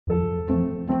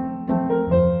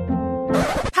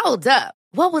Hold up.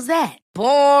 What was that?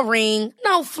 Boring.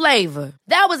 No flavor.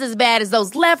 That was as bad as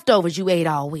those leftovers you ate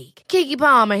all week. Keke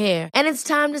Palmer here, and it's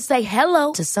time to say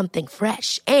hello to something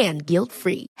fresh and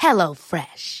guilt-free. Hello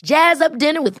Fresh. Jazz up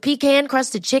dinner with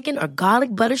pecan-crusted chicken or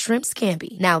garlic butter shrimp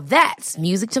scampi. Now that's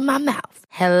music to my mouth.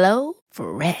 Hello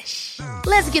Fresh.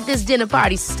 Let's get this dinner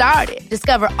party started.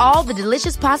 Discover all the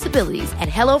delicious possibilities at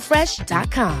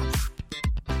hellofresh.com.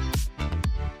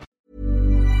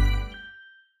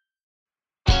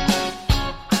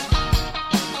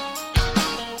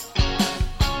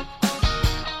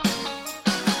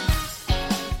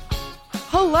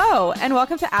 Hello, and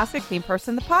welcome to Ask a Clean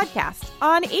Person, the podcast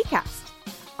on Acast.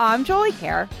 I'm Jolie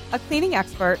Kerr, a cleaning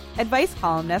expert, advice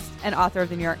columnist, and author of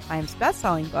the New York Times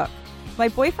bestselling book, My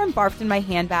Boyfriend Barfed in My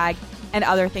Handbag, and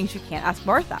Other Things You Can't Ask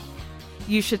Martha.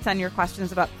 You should send your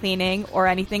questions about cleaning, or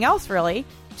anything else really,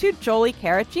 to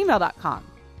joliekerr@gmail.com.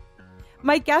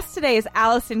 My guest today is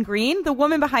Allison Green, the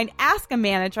woman behind Ask a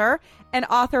Manager, and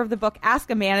author of the book Ask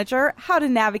a Manager, How to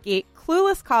Navigate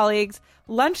Clueless Colleagues,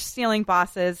 Lunch-Stealing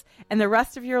Bosses, and the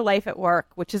Rest of Your Life at Work,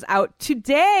 which is out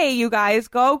today, you guys.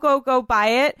 Go buy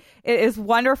it. It is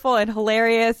wonderful and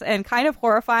hilarious and kind of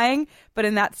horrifying, but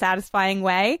in that satisfying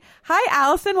way. Hi,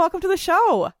 Allison. Welcome to the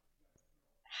show.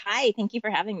 Hi. Thank you for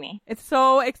having me. It's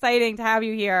so exciting to have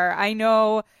you here. I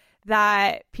know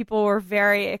that people were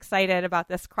very excited about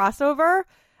this crossover,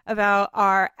 about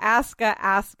our Aska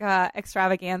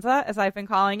extravaganza, as I've been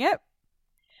calling it.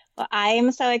 Well,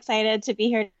 I'm so excited to be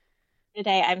here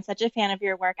today. I'm such a fan of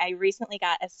your work. I recently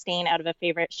got a stain out of a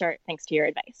favorite shirt thanks to your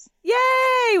advice.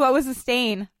 Yay! What was the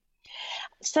stain?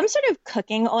 Some sort of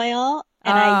cooking oil.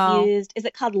 And I used, is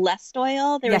it called Lest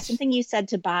Oil? There was something you said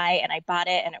to buy, and I bought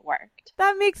it, and it worked.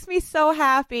 That makes me so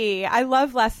happy. I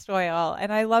love Lest Oil,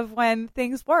 and I love when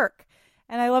things work.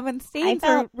 And I love when stains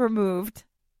are removed.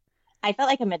 I felt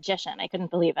like a magician. I couldn't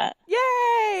believe it.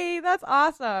 Yay! That's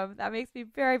awesome. That makes me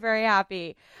very, very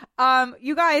happy.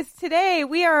 You guys, today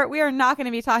we are not going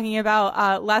to be talking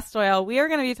about Lest Oil. We are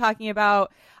going to be talking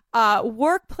about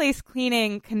workplace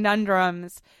cleaning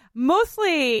conundrums,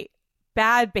 mostly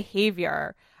bad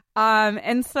behavior.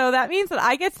 And so that means that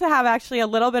I get to have actually a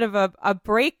little bit of a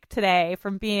break today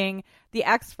from being the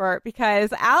expert,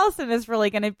 because Allison is really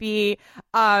going to be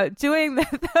doing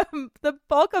the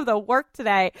bulk of the work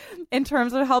today in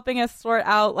terms of helping us sort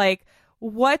out like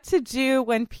what to do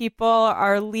when people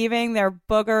are leaving their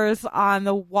boogers on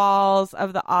the walls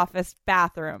of the office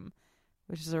bathroom,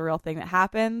 which is a real thing that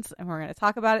happens, and we're going to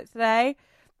talk about it today.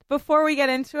 Before we get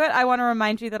into it, I want to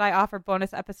remind you that I offer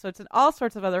bonus episodes and all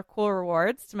sorts of other cool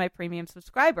rewards to my premium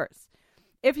subscribers.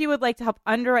 If you would like to help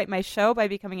underwrite my show by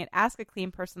becoming an Ask a Clean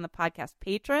Person, the podcast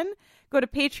patron, go to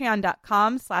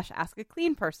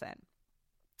patreon.com/askacleanperson.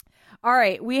 All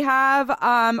right, we have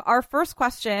our first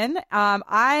question.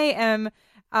 I am,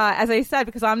 as I said,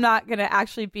 because I'm not going to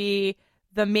actually be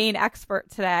the main expert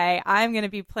today, I'm going to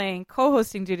be playing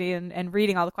co-hosting duty and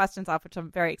reading all the questions off, which I'm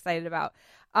very excited about.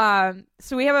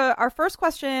 So we have our first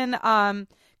question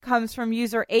comes from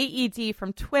user AED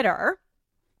from Twitter,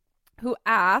 who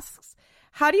asks,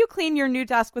 how do you clean your new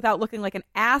desk without looking like an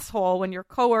asshole when your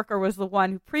coworker was the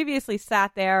one who previously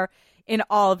sat there in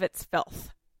all of its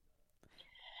filth?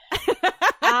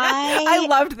 I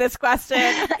loved this question.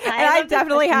 I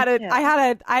definitely had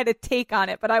a take on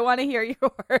it, but I want to hear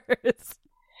yours.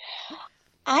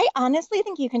 I honestly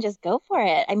think you can just go for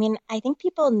it. I mean, I think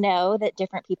people know that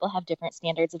different people have different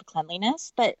standards of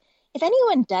cleanliness, but if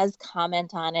anyone does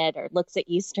comment on it or looks at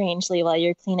you strangely while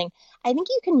you're cleaning, I think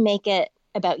you can make it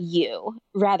about you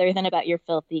rather than about your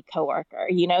filthy coworker.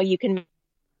 You know, you can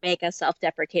make a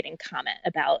self-deprecating comment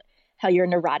about how you're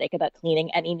neurotic about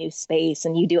cleaning any new space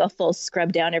and you do a full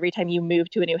scrub down every time you move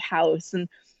to a new house and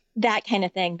that kind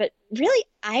of thing. But really,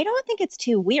 I don't think it's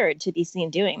too weird to be seen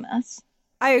doing this.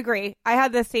 I agree. I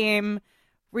had the same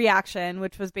reaction,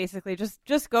 which was basically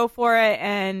just go for it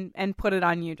and put it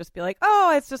on you. Just be like,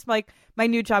 oh, it's just like my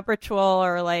new job ritual,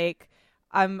 or like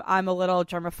I'm a little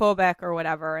germophobic or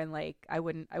whatever, and like I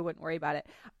wouldn't worry about it.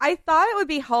 I thought it would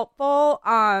be helpful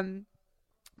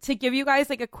to give you guys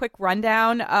like a quick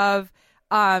rundown of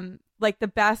like the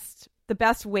best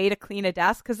way to clean a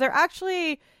desk, because they're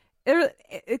actually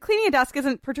cleaning a desk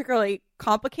isn't particularly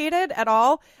complicated at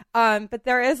all, but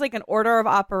there is like an order of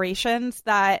operations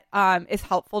that is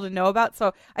helpful to know about.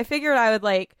 So I figured I would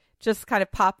like just kind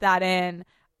of pop that in.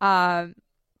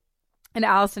 And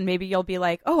Allison, maybe you'll be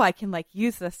like, oh, I can like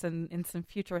use this in some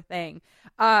future thing.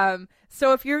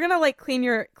 So if you're going to like clean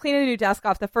a new desk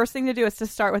off, the first thing to do is to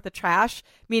start with the trash,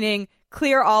 meaning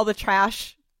clear all the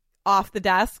trash off the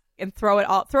desk and throw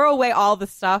away all the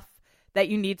stuff that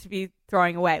you need to be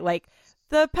throwing away. Like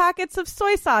the packets of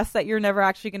soy sauce that you're never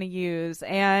actually going to use,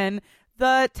 and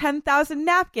the 10,000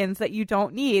 napkins that you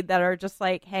don't need that are just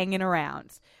like hanging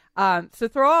around. So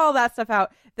throw all that stuff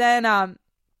out. Then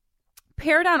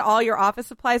pare down all your office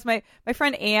supplies. My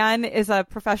friend Anne is a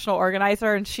professional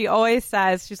organizer, and she always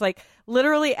says, she's like,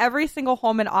 literally every single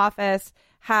home and office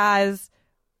has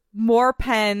more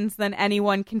pens than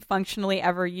anyone can functionally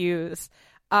ever use.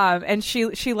 And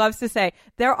she loves to say,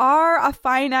 there are a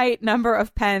finite number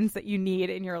of pens that you need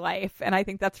in your life. And I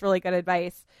think that's really good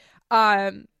advice.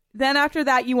 Then after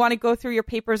that, you want to go through your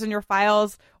papers and your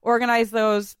files, organize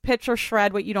those, pitch or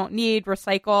shred what you don't need,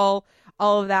 recycle,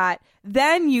 all of that.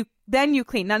 Then you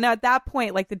clean. Now at that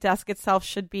point, like the desk itself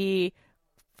should be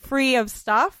free of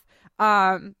stuff.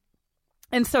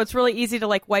 And so it's really easy to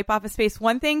like wipe off a space.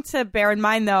 One thing to bear in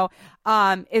mind, though,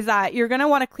 is that you're going to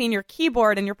want to clean your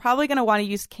keyboard, and you're probably going to want to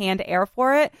use canned air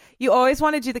for it. You always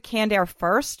want to do the canned air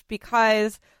first,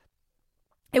 because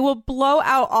it will blow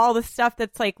out all the stuff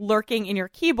that's like lurking in your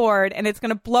keyboard, and it's going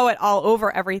to blow it all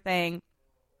over everything,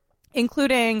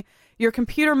 including your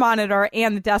computer monitor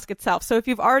and the desk itself. So if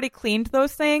you've already cleaned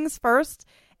those things first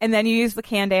and then you use the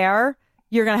canned air,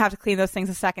 you're going to have to clean those things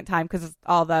a second time, because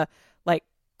all the like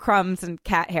crumbs and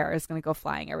cat hair is going to go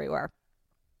flying everywhere.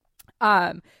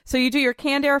 So you do your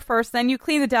canned air first, then you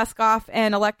clean the desk off,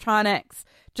 and electronics,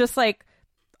 just like,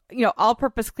 you know,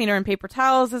 all-purpose cleaner and paper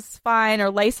towels is fine, or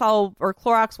Lysol or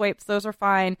Clorox wipes, those are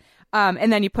fine.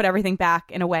 And then you put everything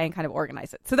back in a way and kind of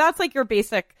organize it. So that's like your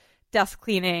basic desk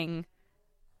cleaning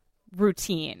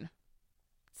routine.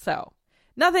 So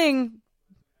nothing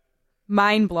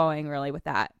mind-blowing really with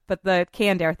that, but the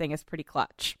canned air thing is pretty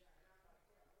clutch.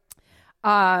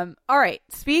 All right.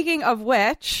 Speaking of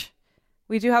which,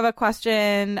 we do have a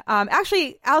question.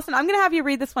 Actually, Allison, I'm going to have you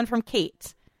read this one from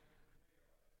Kate.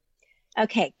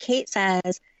 Okay. Kate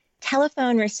says,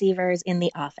 telephone receivers in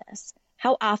the office.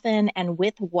 How often and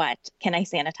with what can I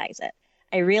sanitize it?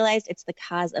 I realized it's the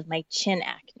cause of my chin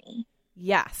acne.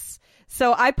 Yes.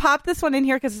 So I popped this one in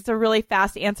here because it's a really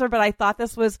fast answer, but I thought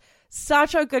this was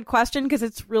such a good question because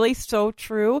it's really so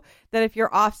true that if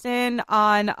you're often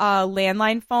on a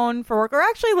landline phone for work, or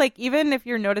actually like even if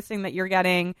you're noticing that you're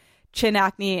getting chin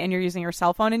acne and you're using your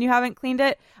cell phone and you haven't cleaned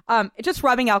it, just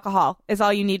rubbing alcohol is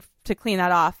all you need to clean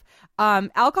that off.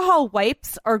 Alcohol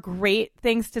wipes are great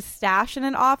things to stash in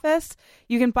an office.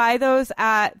 You can buy those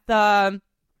at the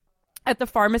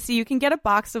pharmacy. You can get a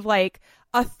box of like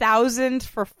 1,000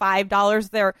 for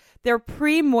 $5. They're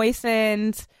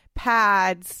pre-moistened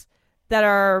pads that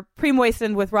are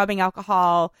pre-moistened with rubbing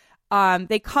alcohol.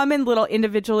 They come in little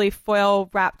individually foil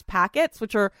wrapped packets,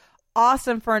 which are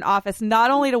awesome for an office, not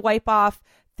only to wipe off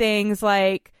things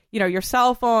like, you know, your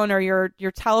cell phone or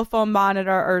your telephone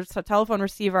monitor or telephone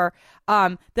receiver.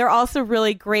 They're also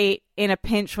really great in a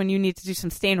pinch when you need to do some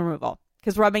stain removal,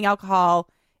 because rubbing alcohol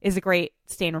is a great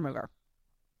stain remover.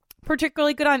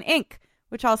 Particularly good on ink,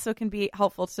 which also can be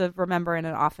helpful to remember in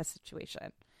an office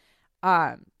situation.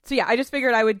 So yeah, I just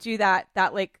figured I would do that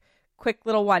like quick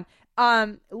little one.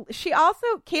 Kate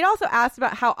also asked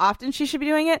about how often she should be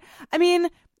doing it. I mean,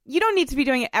 you don't need to be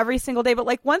doing it every single day, but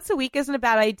like once a week isn't a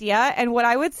bad idea. And what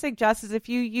I would suggest is if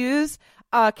you use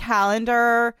a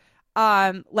calendar,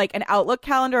 like an Outlook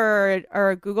calendar or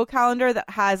a Google calendar that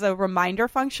has a reminder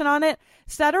function on it,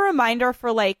 set a reminder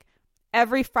for like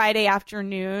every Friday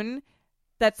afternoon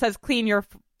that says clean your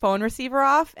phone receiver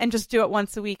off, and just do it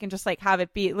once a week and just like have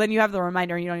it be, then you have the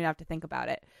reminder and you don't even have to think about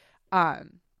it.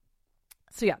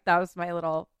 So yeah, that was my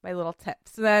little tip.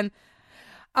 So then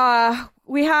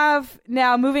we have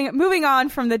now moving on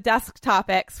from the desk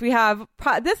topics. We have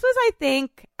this was, I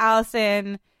think,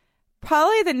 Allison,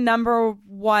 probably the number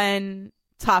one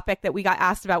topic that we got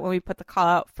asked about when we put the call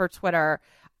out for Twitter,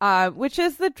 which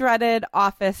is the dreaded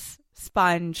office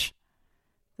sponge,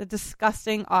 the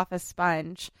disgusting office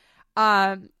sponge.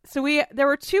 So there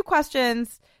were two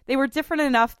questions. They were different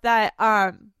enough that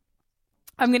I'm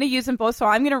going to use them both. So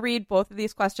I'm going to read both of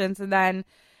these questions, and then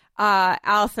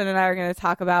Allison and I are going to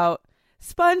talk about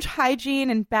sponge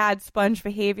hygiene and bad sponge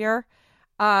behavior.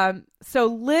 So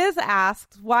Liz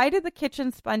asks, why do the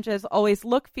kitchen sponges always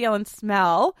look, feel, and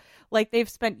smell like they've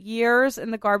spent years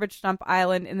in the garbage dump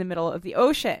island in the middle of the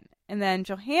ocean? And then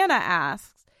Johanna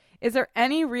asks, is there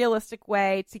any realistic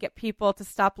way to get people to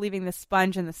stop leaving the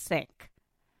sponge in the sink?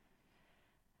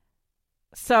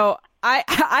 So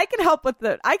I can help with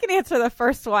I can answer the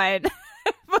first one,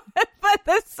 but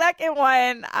the second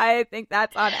one, I think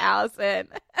that's on Allison.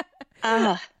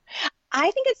 I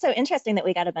think it's so interesting that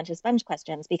we got a bunch of sponge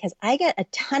questions, because I get a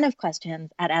ton of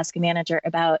questions at Ask a Manager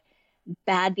about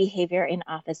bad behavior in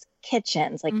office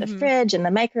kitchens, like the fridge and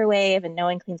the microwave, and no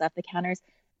one cleans off the counters.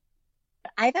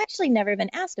 I've actually never been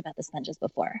asked about the sponges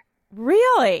before.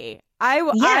 Really?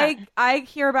 Yeah. I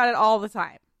hear about it all the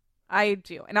time. I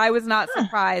do. And I was not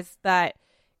surprised that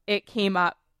it came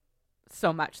up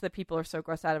so much, that people are so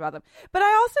grossed out about them. But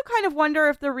I also kind of wonder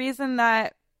if the reason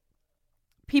that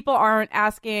people aren't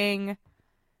asking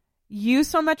you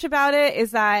so much about it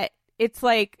is that it's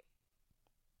like,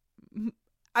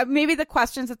 maybe the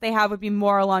questions that they have would be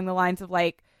more along the lines of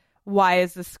like, why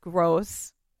is this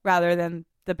gross, rather than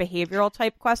the behavioral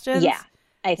type questions. Yeah,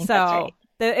 I think that's right.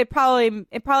 It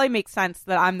probably makes sense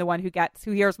that I'm the one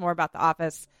who hears more about the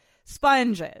office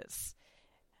sponges.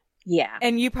 Yeah.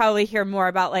 And you probably hear more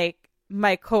about like,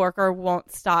 my coworker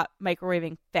won't stop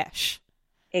microwaving fish.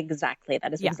 Exactly.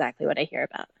 That is exactly what I hear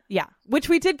about. Yeah. Which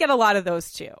we did get a lot of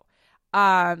those too.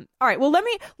 All right. Well, let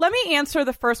me answer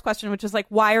the first question, which is like,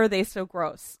 why are they so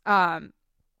gross?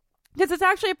 Because it's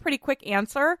actually a pretty quick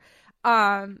answer.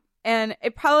 And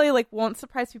it probably like won't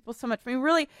surprise people so much. I mean,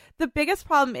 really, the biggest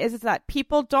problem is that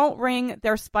people don't wring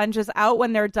their sponges out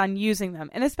when they're done using them.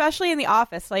 And especially in the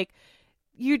office, like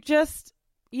you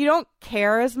don't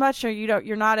care as much, or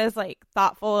you're not as like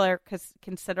thoughtful or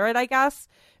considerate, I guess,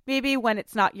 maybe when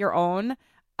it's not your own.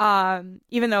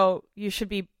 Even though you should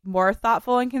be more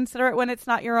thoughtful and considerate when it's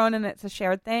not your own and it's a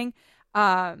shared thing.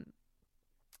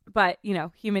 But,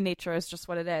 human nature is just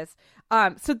what it is.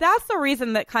 So that's the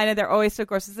reason that kind of they're always so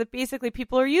gross, is that basically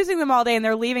people are using them all day and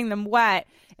they're leaving them wet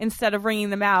instead of wringing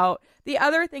them out. The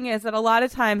other thing is that a lot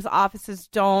of times offices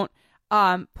don't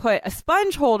put a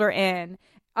sponge holder in.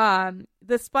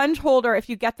 The sponge holder, if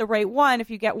you get the right one, if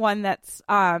you get one that's,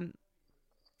 got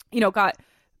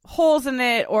holes in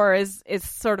it, or is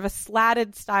sort of a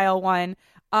slatted style one,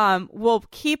 will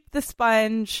keep the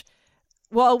sponge,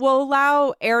 will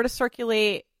allow air to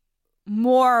circulate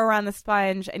more around the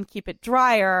sponge and keep it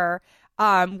drier,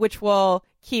 which will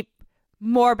keep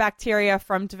more bacteria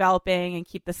from developing and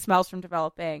keep the smells from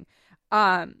developing.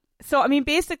 So, I mean,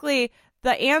 basically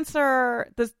the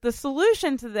answer, the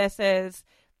solution to this is,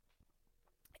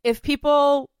 if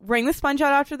people wring the sponge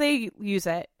out after they use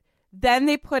it, then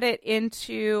they put it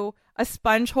into a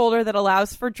sponge holder that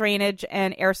allows for drainage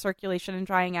and air circulation and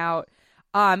drying out.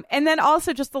 And then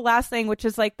also just the last thing, which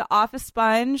is like the office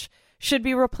sponge should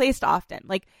be replaced often.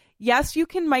 Like, yes, you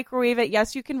can microwave it.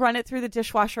 Yes, you can run it through the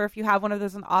dishwasher if you have one of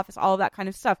those in the office, all of that kind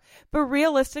of stuff. But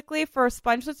realistically, for a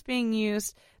sponge that's being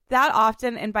used that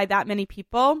often and by that many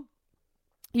people,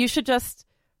 you should just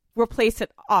replace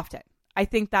it often. I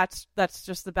think that's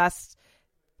just the best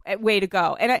way to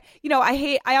go. And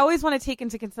I always want to take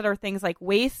into consider things like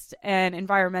waste and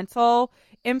environmental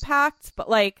impacts, but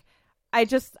like I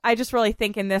just really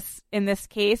think in this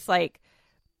case, like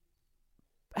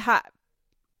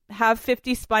have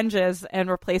 50 sponges and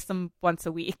replace them once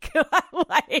a week.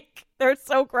 Like, they're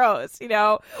so gross,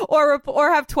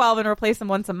 or have 12 and replace them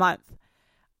once a month.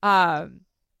 I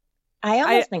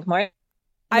almost think more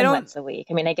than once a week.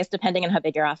 I mean, I guess depending on how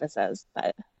big your office is,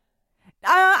 but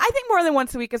I think more than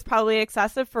once a week is probably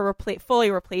excessive for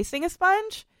fully replacing a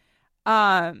sponge.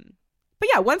 But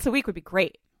yeah, once a week would be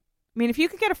great. I mean, if you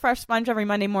could get a fresh sponge every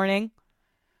Monday morning,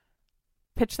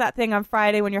 pitch that thing on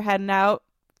Friday when you're heading out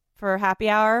for happy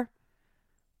hour,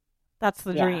 that's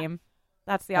the dream.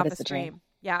 That's the office dream.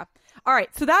 Yeah. All right.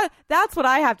 So that's what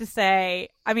I have to say.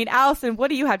 I mean, Allison, what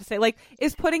do you have to say? Like,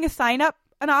 is putting a sign up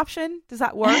an option? Does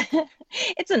that work?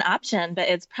 It's an option, but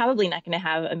it's probably not going to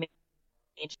have a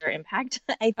major impact.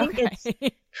 I think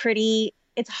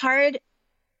it's hard,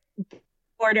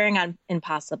 bordering on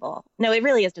impossible. No, it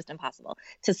really is just impossible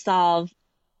to solve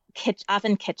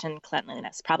often kitchen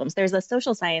cleanliness problems. There's a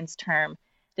social science term,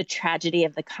 the tragedy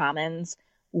of the commons,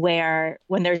 where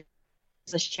when there's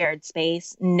a shared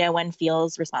space, no one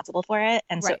feels responsible for it.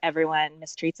 And so everyone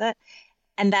mistreats it.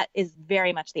 And that is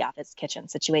very much the office kitchen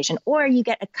situation. Or you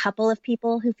get a couple of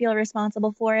people who feel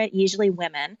responsible for it, usually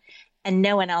women, and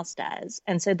no one else does.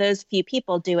 And so those few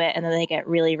people do it, and then they get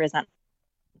really resentful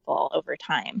over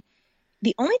time.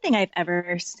 The only thing I've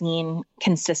ever seen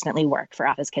consistently work for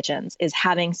office kitchens is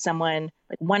having someone,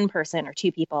 like one person or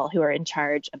two people, who are in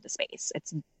charge of the space.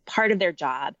 It's part of their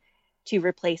job to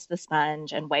replace the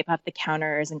sponge and wipe off the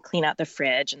counters and clean out the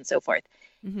fridge and so forth.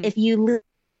 Mm-hmm. If you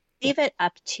leave it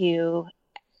up to,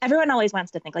 everyone always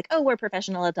wants to think like, oh, we're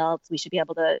professional adults, we should be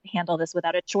able to handle this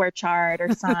without a chore chart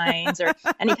or signs or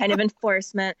any kind of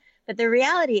enforcement. But the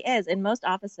reality is, in most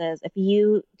offices, if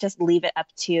you just leave it up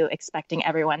to expecting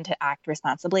everyone to act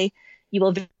responsibly, you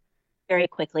will very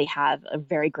quickly have a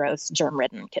very gross,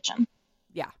 germ-ridden kitchen.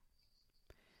 Yeah.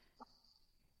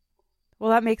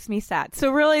 Well, that makes me sad.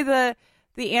 So really the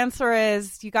answer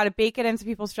is you got to bake it into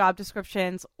people's job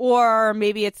descriptions, or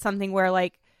maybe it's something where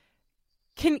like,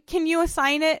 can you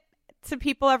assign it to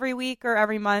people every week or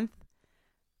every month?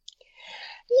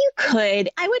 You could.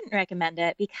 I wouldn't recommend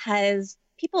it because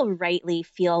people rightly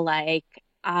feel like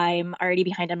I'm already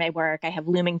behind on my work. I have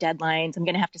looming deadlines. I'm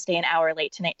going to have to stay an hour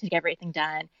late tonight to get everything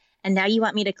done. And now you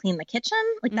want me to clean the kitchen?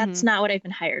 Like, that's not what I've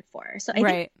been hired for. So I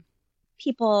think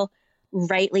people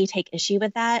rightly take issue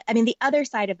with that. I mean, the other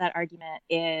side of that argument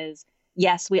is,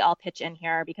 yes, we all pitch in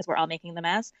here because we're all making the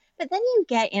mess. But then you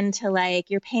get into like,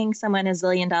 you're paying someone $1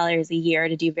 zillion a year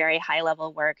to do very high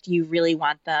level work. Do you really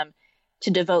want them to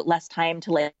devote less time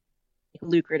to like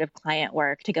lucrative client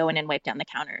work to go in and wipe down the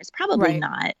counters? Probably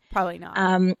not. Probably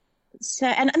not. So,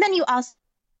 and then you also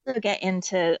get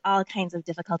into all kinds of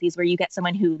difficulties where you get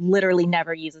someone who literally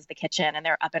never uses the kitchen and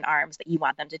they're up in arms that you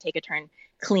want them to take a turn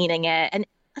cleaning it. And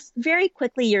very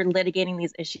quickly you're litigating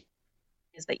these issues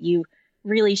that you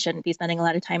really shouldn't be spending a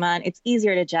lot of time on. It's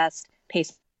easier to just pay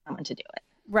someone to do it.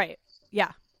 Right.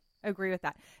 Yeah. I agree with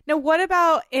that. Now, what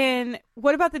about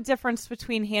the difference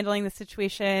between handling the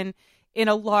situation in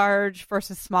a large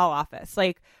versus small office?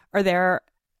 Like, are there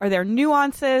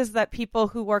nuances that people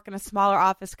who work in a smaller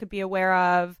office could be aware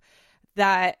of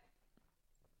that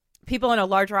people in a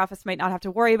larger office might not have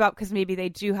to worry about because maybe they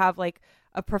do have like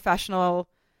a professional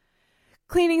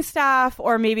cleaning staff,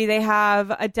 or maybe they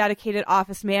have a dedicated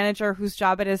office manager whose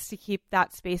job it is to keep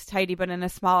that space tidy, but in a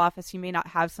small office you may not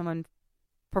have someone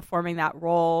performing that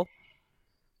role?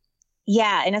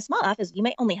 Yeah, in a small office you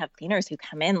might only have cleaners who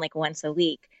come in like once a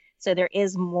week. So there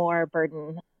is more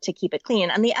burden to keep it clean.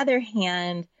 On the other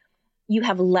hand, you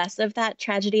have less of that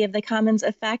tragedy of the commons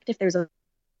effect if there's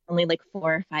only like 4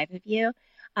 or 5 of you.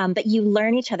 But you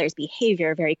learn each other's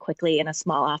behavior very quickly in a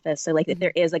small office. So like if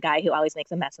there is a guy who always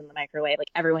makes a mess in the microwave,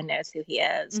 like everyone knows who he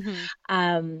is.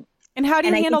 And how do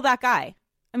you handle that guy?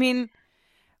 I mean,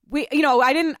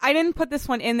 I didn't put this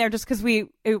one in there just because when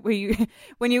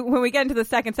we get into the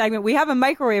second segment, we have a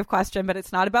microwave question, but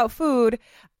it's not about food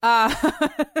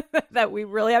that we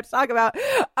really have to talk about.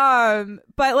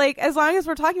 But like, as long as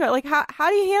we're talking about like, how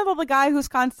do you handle the guy who's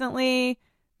constantly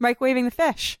microwaving the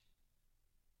fish?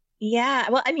 Yeah,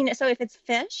 well, I mean, so if it's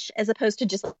fish, as opposed to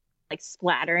just like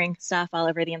splattering stuff all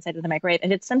over the inside of the microwave,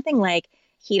 if it's something like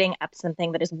heating up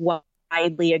something that is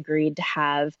widely agreed to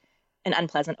have an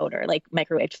unpleasant odor, like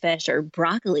microwaved fish or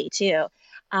broccoli too,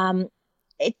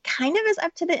 it kind of is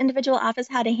up to the individual office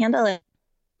how to handle it.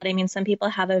 But I mean, some people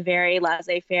have a very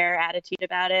laissez-faire attitude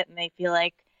about it, and they feel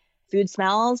like food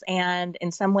smells. And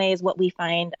in some ways, what we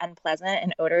find unpleasant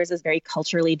in odors is very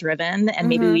culturally driven. And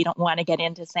maybe we don't want to get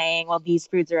into saying, well, these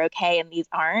foods are okay and these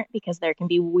aren't, because there can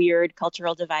be weird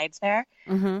cultural divides there.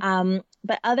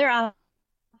 But other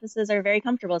offices are very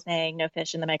comfortable saying no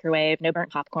fish in the microwave, no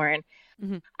burnt popcorn.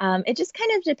 It just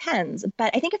kind of depends.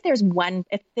 But I think if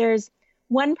there's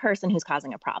one person who's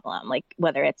causing a problem, like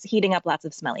whether it's heating up lots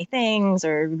of smelly things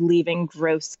or leaving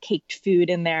gross caked food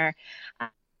in there,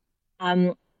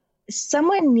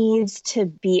 someone needs to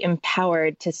be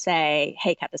empowered to say,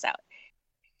 hey, cut this out.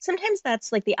 Sometimes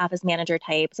that's like the office manager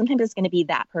type. Sometimes it's going to be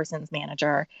that person's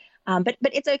manager. But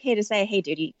it's okay to say, hey,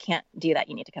 dude, you can't do that.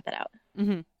 You need to cut that out.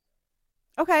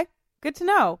 Okay. Good to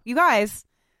know. You guys,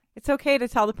 it's okay to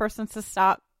tell the person to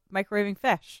stop microwaving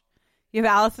fish. You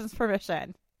have Allison's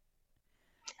permission.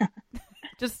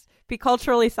 Just be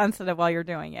culturally sensitive while you're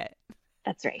doing it.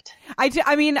 That's right. I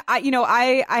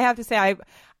have to say,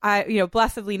 I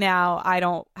blessedly now I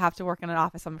don't have to work in an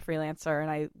office. I'm a freelancer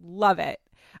and I love it.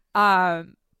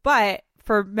 But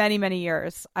for many, many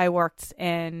years, I worked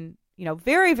in,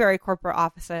 very, very corporate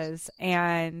offices,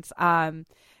 and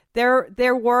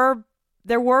there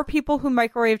were people who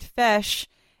microwaved fish,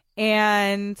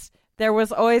 and there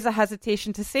was always a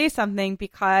hesitation to say something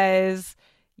because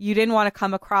you didn't want to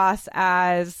come across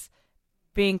as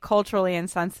being culturally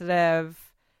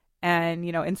insensitive and,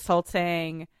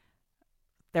 insulting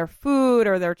their food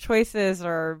or their choices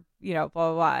or, blah,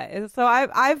 blah, blah. So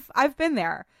I've been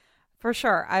there for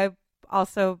sure. I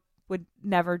also would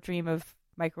never dream of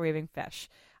microwaving fish,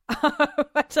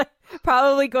 which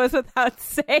probably goes without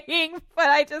saying, but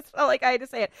I just felt like I had to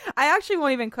say it. I actually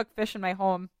won't even cook fish in my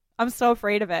home. I'm so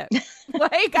afraid of it.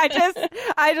 Like I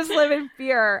just live in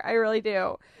fear. I really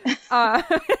do. All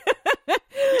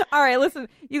right, listen,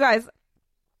 you guys,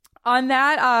 on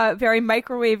that very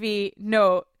microwavy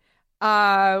note,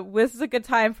 this is a good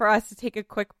time for us to take a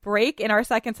quick break. In our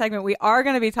second segment, we are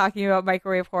going to be talking about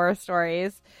microwave horror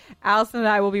stories. Allison and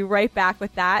I will be right back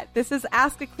with that. This is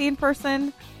Ask a Clean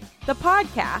Person, the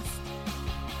podcast.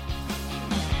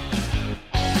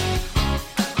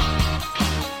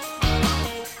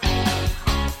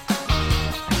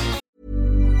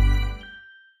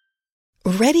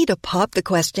 Ready to pop the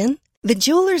question? The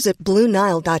jewelers at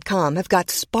BlueNile.com have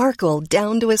got sparkle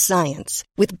down to a science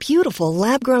with beautiful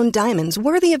lab-grown diamonds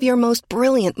worthy of your most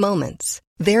brilliant moments.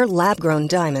 Their lab-grown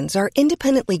diamonds are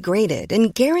independently graded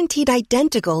and guaranteed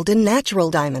identical to natural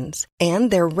diamonds,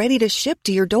 and they're ready to ship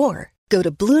to your door. Go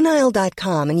to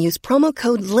BlueNile.com and use promo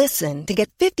code LISTEN to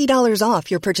get $50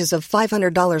 off your purchase of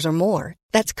 $500 or more.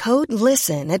 That's code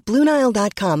LISTEN at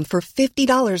BlueNile.com for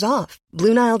 $50 off.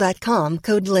 BlueNile.com,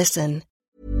 code LISTEN.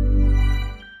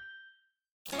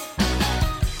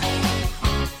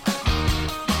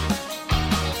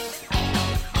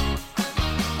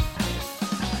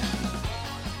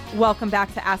 Welcome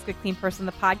back to Ask a Clean Person,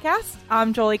 the podcast.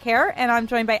 I'm Jolie Kerr, and I'm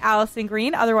joined by Allison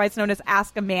Green, otherwise known as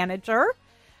Ask a Manager.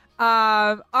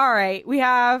 All right, we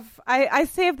have. I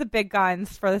saved the big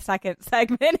guns for the second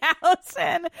segment.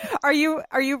 Allison, are you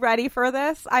ready for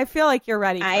this? I feel like you're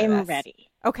ready. I'm ready.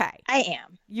 Okay, I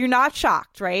am. You're not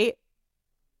shocked, right?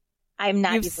 I'm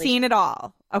not. You've seen it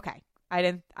all. Okay, I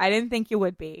didn't think you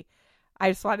would be. I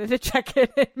just wanted to check in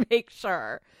and make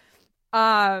sure.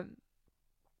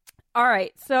 All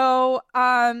right, so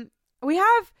we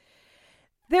have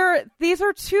these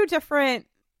are two different.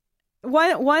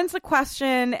 One's a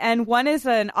question, and one is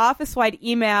an office-wide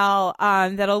email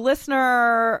that a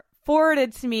listener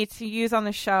forwarded to me to use on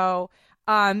the show.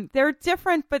 They're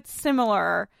different but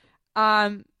similar.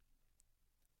 I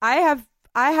have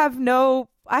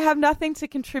nothing to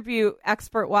contribute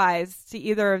expert-wise to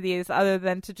either of these, other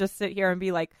than to just sit here and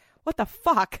be like, "What the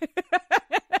fuck?"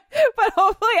 But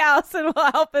hopefully Allison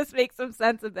will help us make some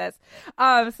sense of this.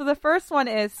 So the first one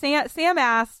is Sam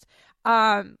asked,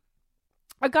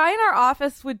 a guy in our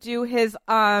office would do his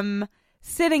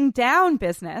sitting down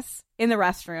business in the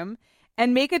restroom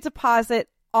and make a deposit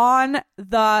on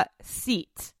the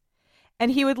seat.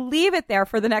 And he would leave it there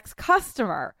for the next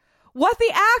customer. What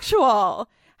the actual?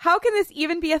 How can this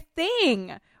even be a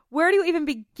thing? Where do you even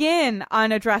begin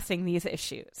on addressing these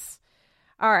issues?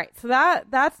 All right, so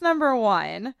that's number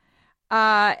one.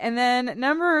 And then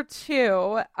number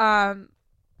two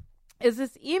is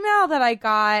this email that I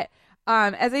got.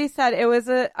 As I said, it was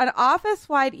an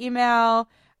office-wide email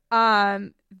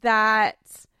that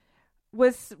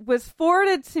was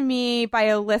forwarded to me by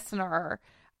a listener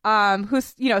who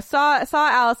saw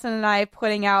Allison and I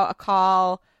putting out a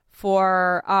call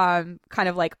for kind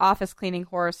of like office cleaning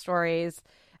horror stories,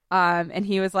 and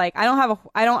he was like, I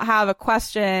don't have a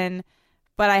question,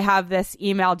 but I have this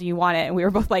email. Do you want it? And we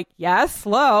were both like, yes.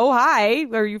 Hello. Hi.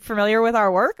 Are you familiar with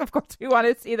our work? Of course we want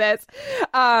to see this.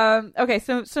 Okay.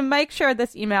 So Mike shared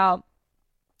this email.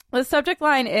 The subject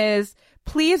line is,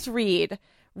 please read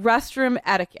restroom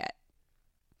etiquette.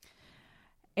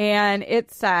 And it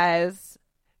says,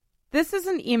 this is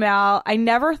an email I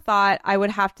never thought I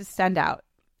would have to send out,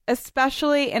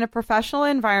 especially in a professional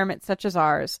environment such as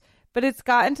ours, but it's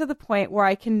gotten to the point where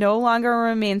I can no longer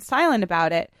remain silent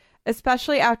about it,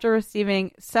 especially after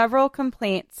receiving several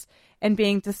complaints and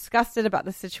being disgusted about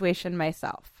the situation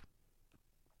myself.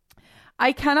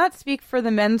 I cannot speak for the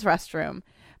men's restroom,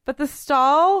 but the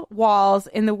stall walls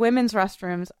in the women's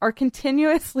restrooms are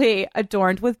continuously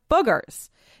adorned with boogers.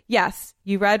 Yes,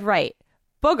 you read right.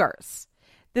 Boogers.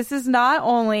 This is not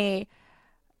only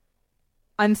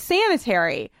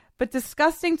unsanitary, but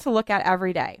disgusting to look at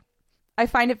every day. I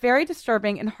find it very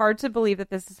disturbing and hard to believe that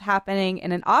this is happening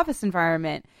in an office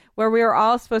environment where we are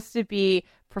all supposed to be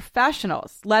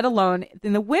professionals, let alone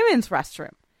in the women's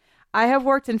restroom. I have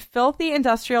worked in filthy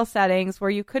industrial settings where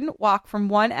you couldn't walk from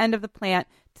one end of the plant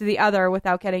to the other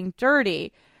without getting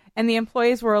dirty, and the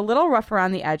employees were a little rough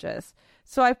around the edges.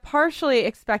 So I partially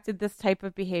expected this type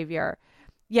of behavior,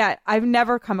 yet I've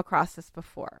never come across this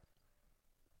before.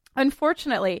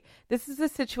 Unfortunately, this is a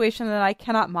situation that I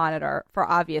cannot monitor for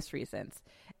obvious reasons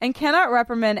and cannot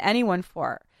reprimand anyone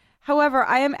for. However,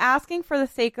 I am asking for the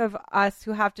sake of us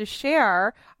who have to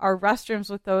share our restrooms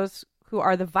with those who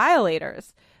are the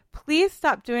violators, please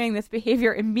stop doing this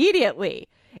behavior immediately.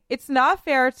 It's not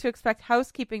fair to expect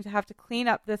housekeeping to have to clean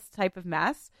up this type of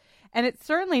mess, and it's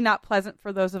certainly not pleasant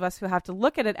for those of us who have to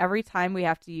look at it every time we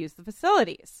have to use the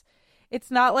facilities. It's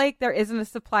not like there isn't a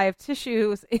supply of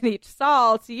tissues in each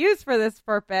stall to use for this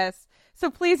purpose, so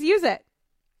please use it.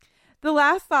 The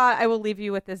last thought I will leave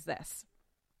you with is this.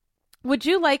 Would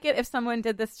you like it if someone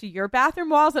did this to your bathroom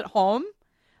walls at home?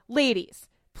 Ladies,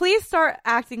 please start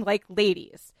acting like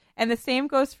ladies. And the same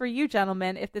goes for you,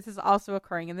 gentlemen, if this is also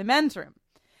occurring in the men's room.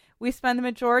 We spend the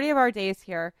majority of our days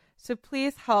here, so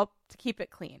please help to keep it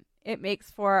clean. It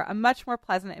makes for a much more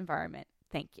pleasant environment.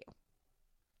 Thank you.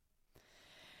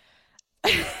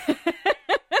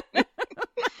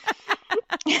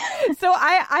 So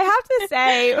I have to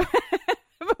say,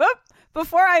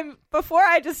 before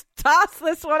I just toss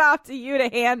this one off to you to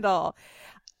handle.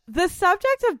 The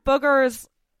subject of boogers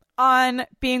on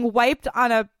being wiped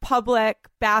on a public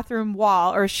bathroom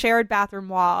wall or shared bathroom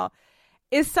wall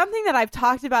is something that I've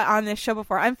talked about on this show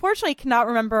before. I unfortunately cannot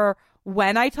remember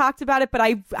when I talked about it, but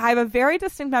I have a very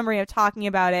distinct memory of talking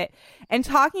about it and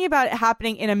talking about it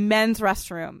happening in a men's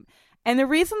restroom. And the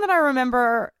reason that I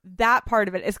remember that part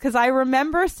of it is because I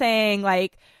remember saying,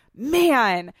 like,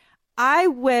 man, I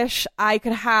wish I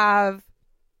could have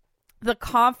the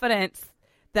confidence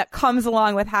that comes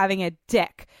along with having a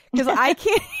dick. Because I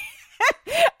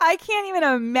can't even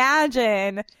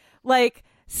imagine, like,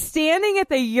 standing at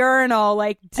the urinal,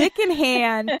 like, dick in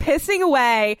hand, pissing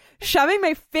away, shoving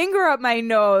my finger up my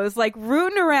nose, like,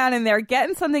 rooting around in there,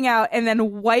 getting something out, and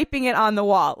then wiping it on the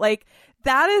wall. Like,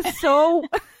 that is so...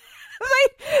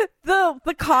 like,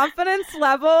 the confidence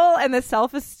level and the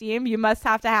self-esteem you must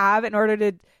have to have in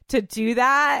order to do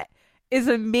that is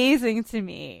amazing to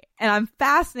me. And I'm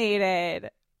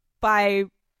fascinated by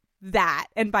that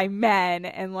and by men,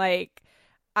 and, like,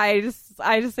 I just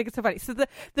think it's so funny. So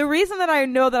the reason that I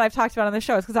know that I've talked about on the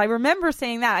show is because I remember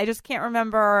saying that. I just can't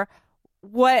remember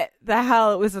what the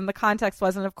hell it was in the context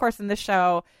was. And of course in this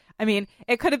show, I mean,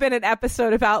 it could have been an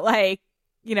episode about, like,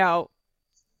 you know,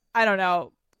 I don't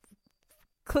know,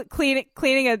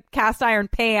 cleaning a cast iron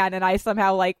pan, and I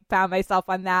somehow, like, found myself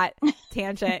on that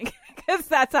tangent because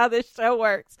that's how this show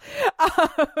works.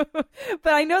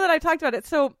 But I know that I've talked about it.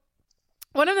 So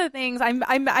one of the things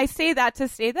I say that to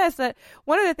say this, that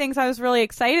one of the things I was really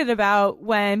excited about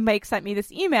when Mike sent me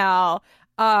this email,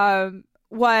 first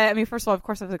of all, of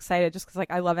course I was excited just because,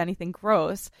 like, I love anything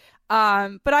gross.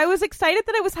 But I was excited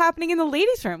that it was happening in the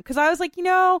ladies' room because I was like, you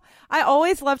know, I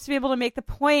always love to be able to make the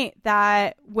point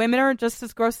that women are just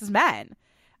as gross as men.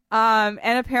 And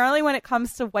apparently when it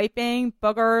comes to wiping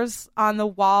boogers on the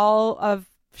wall of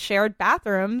shared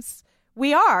bathrooms,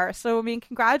 we are. So, I mean,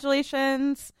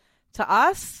 congratulations to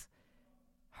us.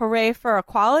 Hooray for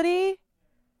equality.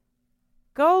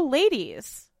 Go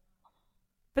ladies.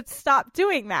 But stop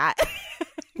doing that.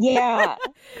 Yeah.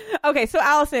 Okay, so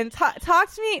Allison, talk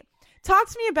to me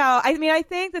about, I mean, I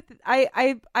think that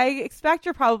I expect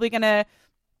you're probably going to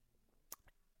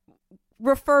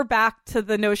refer back to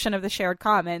the notion of the shared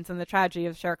commons and the tragedy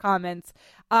of shared commons.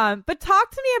 But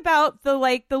talk to me about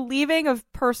the leaving of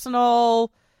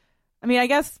personal, I mean, I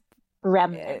guess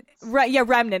remnants.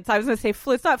 Remnants. I was going to say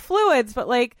it's not fluids, but,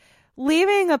 like,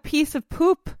 leaving a piece of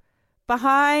poop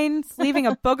behind, leaving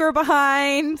a booger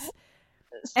behind,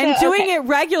 and doing it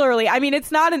regularly. I mean,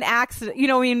 it's not an accident. You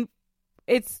know, I mean,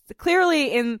 it's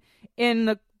clearly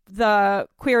in the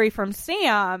query from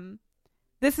Sam,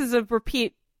 this is a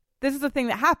repeat. This is a thing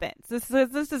that happens. This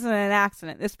isn't an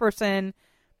accident. This person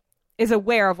is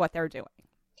aware of what they're doing.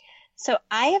 So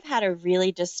I have had a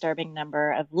really disturbing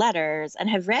number of letters and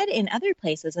have read in other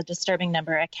places a disturbing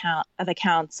number of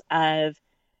accounts of,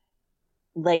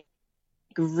 like,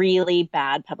 really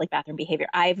bad public bathroom behavior.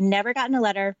 I've never gotten a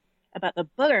letter about the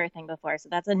booger thing before, so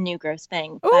that's a new gross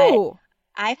thing. Ooh.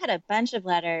 But I've had a bunch of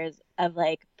letters of,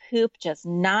 like, poop just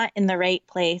not in the right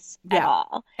place at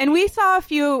all. And we saw a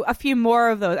few more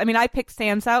of those. I mean, I picked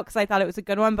Sam's out because I thought it was a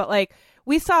good one, but, like,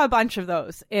 we saw a bunch of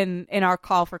those in our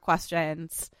call for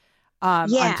questions on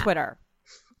Twitter.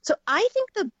 So I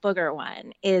think the booger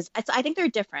one I think they're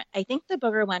different. I think the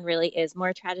booger one really is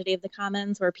more tragedy of the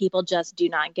commons, where people just do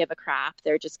not give a crap.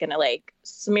 They're just going to, like,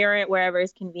 smear it wherever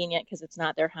is convenient because it's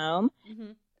not their home.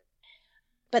 Mm-hmm.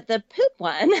 But the poop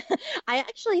one, I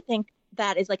actually think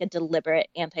that is, like, a deliberate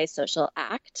antisocial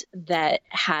act that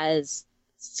has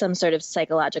some sort of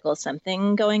psychological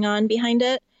something going on behind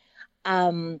it.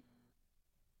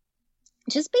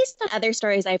 Just based on other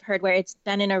stories I've heard where it's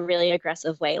done in a really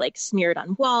aggressive way, like smeared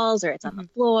on walls or it's on the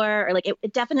floor, or, like,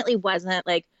 it definitely wasn't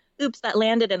like, oops, that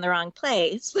landed in the wrong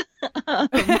place. How'd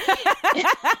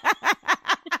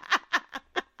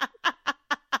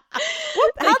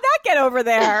that get over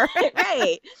there?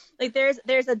 Right. Like,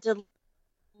 there's a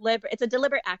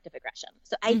deliberate act of aggression.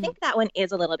 So I think that one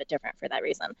is a little bit different for that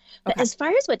reason. But as far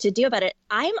as what to do about it,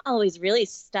 I'm always really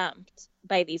stumped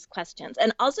by these questions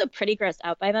and also pretty grossed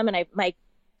out by them. And my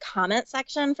comment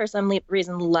section, for some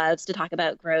reason, loves to talk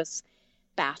about gross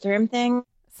bathroom things.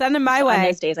 Send them my way. On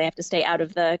those days, I have to stay out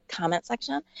of the comment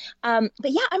section. But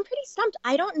yeah, I'm pretty stumped.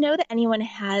 I don't know that anyone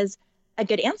has a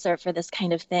good answer for this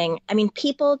kind of thing. I mean,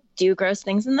 people do gross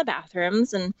things in the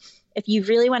bathrooms. And if you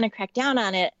really want to crack down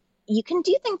on it, you can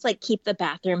do things like keep the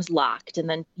bathrooms locked, and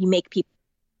then you make people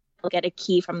get a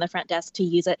key from the front desk to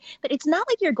use it. But it's not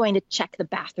like you're going to check the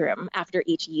bathroom after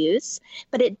each use.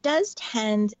 But it does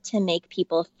tend to make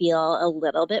people feel a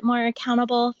little bit more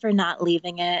accountable for not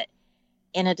leaving it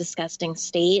in a disgusting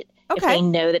state if Okay. they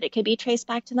know that it could be traced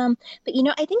back to them. But,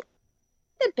 I think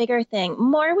the bigger thing,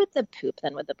 more with the poop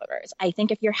than with the boogers, I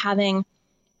think if you're having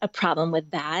a problem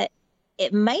with that,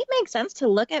 it might make sense to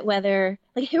look at whether,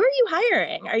 like, who are you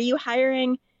hiring? Are you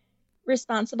hiring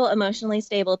responsible, emotionally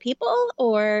stable people,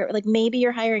 or like maybe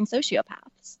you're hiring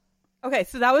sociopaths? Okay,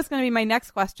 so that was going to be my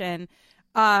next question.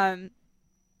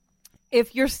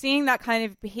 If you're seeing that kind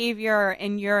of behavior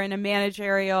and you're in a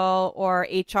managerial or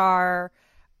HR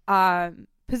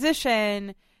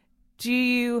position, do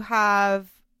you have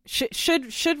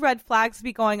should red flags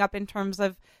be going up in terms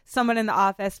of someone in the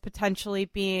office potentially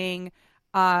being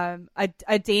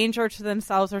a danger to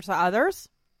themselves or to others?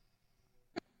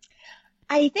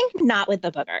 I think not with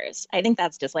the boogers. I think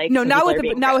that's just like not with the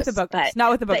boogers, not with the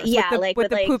boogers. Yeah, with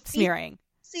the poop smearing.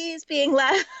 Feces being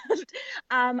left.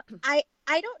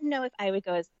 I don't know if I would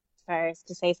go as far as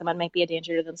to say someone might be a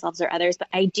danger to themselves or others, but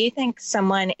I do think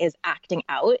someone is acting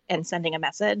out and sending a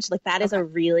message. Like that is a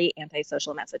really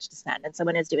antisocial message to send, and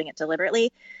someone is doing it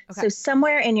deliberately. Okay. So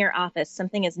somewhere in your office,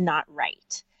 something is not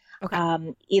right.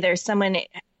 Okay. Either someone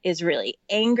is really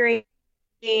angry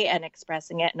and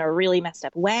expressing it in a really messed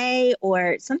up way,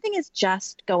 or something is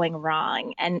just going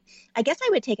wrong. And I guess I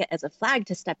would take it as a flag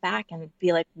to step back and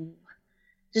be like,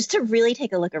 just to really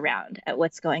take a look around at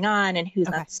what's going on and who's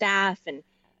on staff and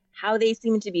how they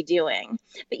seem to be doing.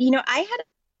 But, I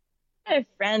had a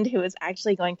friend who was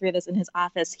actually going through this in his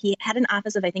office. He had an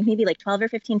office of, I think, maybe like 12 or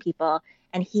 15 people,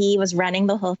 and he was running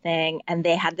the whole thing. And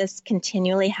they had this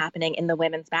continually happening in the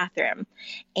women's bathroom.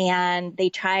 And they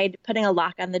tried putting a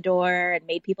lock on the door and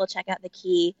made people check out the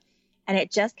key. And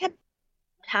it just kept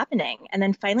happening. And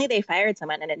then finally they fired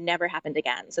someone, and it never happened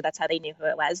again. So that's how they knew who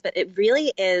it was. But it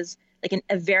really is like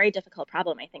a very difficult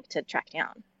problem, I think, to track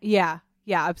down. Yeah,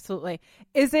 absolutely.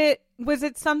 Was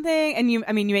it something, and you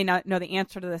may not know the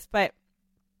answer to this, but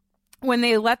when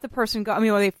they let the person go,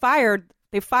 when they fired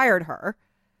her.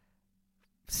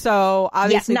 So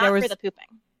obviously not there was for the pooping.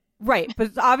 Right.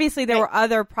 But obviously there were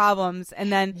other problems.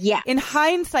 And then in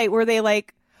hindsight, were they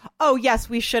like, oh yes,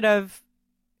 it should have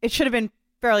been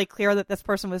fairly clear that this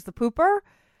person was the pooper?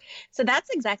 So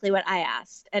that's exactly what I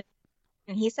asked. And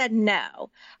he said no.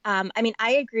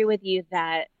 I agree with you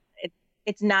that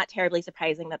it's not terribly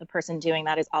surprising that the person doing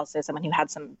that is also someone who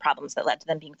had some problems that led to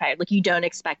them being fired. Like, you don't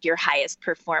expect your highest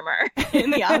performer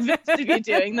in the office to be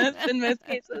doing this in most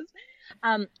cases.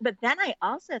 But then I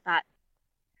also thought,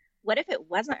 what if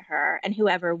it wasn't her and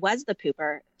whoever was the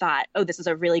pooper thought, oh, this is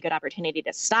a really good opportunity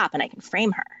to stop and I can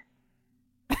frame her?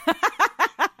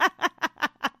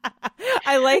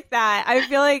 I like that. I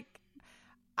feel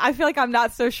like I'm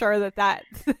not so sure that that's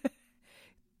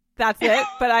it,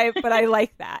 but I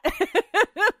like that.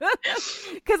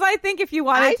 Because I think if you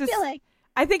wanted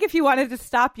to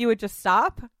stop, you would just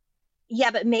stop.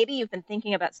 Yeah, but maybe you've been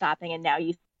thinking about stopping and now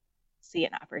you see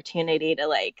an opportunity to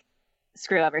like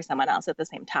screw over someone else at the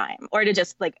same time, or to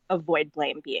just like avoid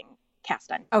blame being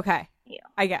cast on you. Okay.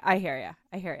 I hear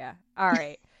you. All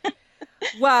right.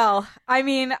 Well,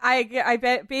 I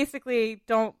bet basically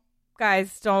don't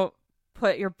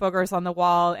put your boogers on the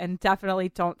wall, and definitely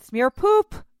don't smear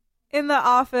poop in the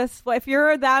office. If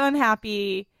you're that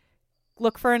unhappy,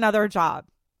 look for another job.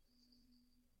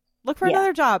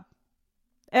 Another job.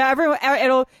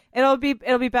 It'll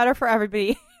be better for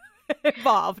everybody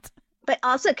involved. But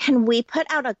also, can we put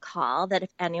out a call that if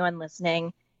anyone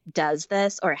listening does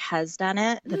this or has done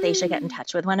it, that they should get in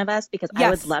touch with one of us, because I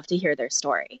would love to hear their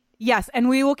story. Yes, and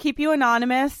we will keep you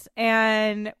anonymous,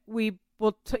 and we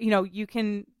will you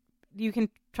can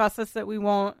trust us that we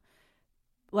won't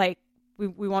we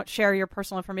won't share your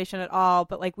personal information at all,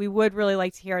 but like we would really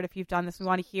like to hear it if you've done this. We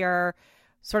want to hear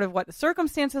sort of what the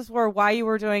circumstances were, why you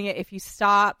were doing it, if you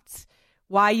stopped,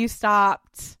 why you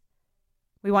stopped.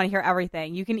 We want to hear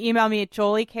everything. You can email me at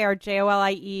JolieKerr,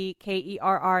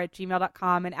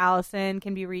 JolieKerr@gmail.com, and Allison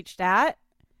can be reached at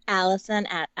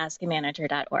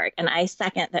Allison@askamanager.org. And I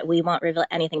second that we won't reveal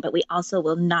anything, but we also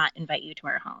will not invite you to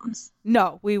our homes.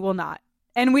 No, we will not.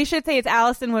 And we should say it's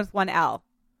Allison with one L.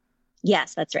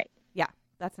 Yes, that's right. Yeah,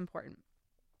 that's important.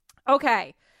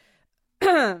 Okay.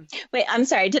 Wait, I'm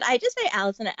sorry. Did I just say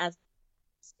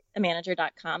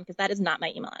Allison@askamanager.com? Because that is not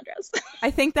my email address. I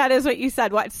think that is what you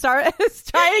said. What? Let's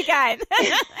try again.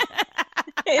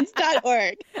 It's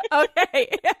 .org. Okay.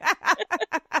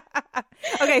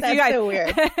 Okay, That's so you guys. So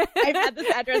weird. I've had this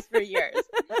address for years.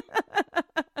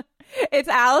 It's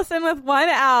Allison with one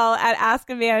L at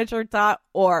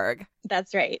askamanager.org.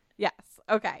 That's right. Yes.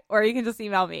 Okay. Or you can just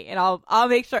email me, and I'll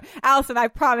make sure. Allison, I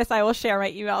promise I will share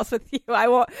my emails with you. I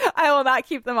will not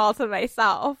keep them all to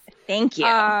myself. Thank you.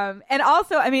 And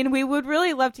also, we would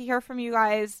really love to hear from you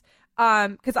guys.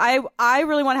 because I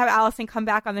really want to have Allison come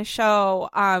back on the show.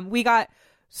 We got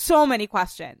so many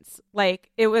questions. Like,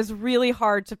 it was really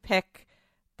hard to pick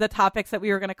the topics that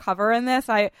we were going to cover in this.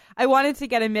 I wanted to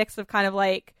get a mix of kind of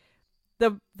like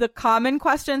the common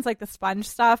questions, like the sponge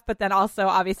stuff, but then also,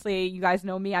 obviously, you guys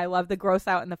know me, I love the gross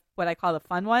out and the what I call the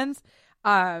fun ones.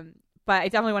 But I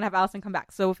definitely want to have Allison come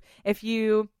back. So if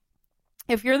you're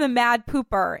the mad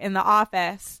pooper in the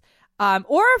office,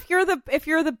 or if you're the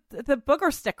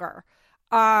booger sticker,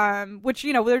 which,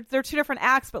 you know, they're two different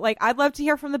acts, but like, I'd love to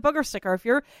hear from the booger sticker. If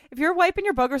you're wiping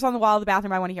your boogers on the wall of the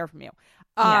bathroom, I want to hear from you.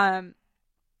 That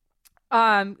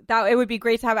it would be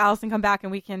great to have Allison come back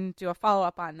and we can do a follow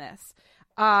up on this.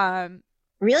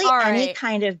 Really, any right.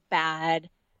 kind of bad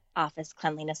office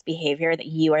cleanliness behavior that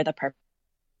you are the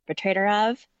perpetrator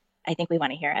of, I think we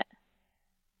want to hear it.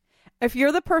 If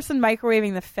you're the person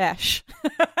microwaving the fish,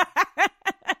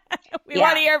 we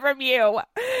want to hear from you.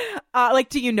 Like,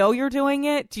 do you know you're doing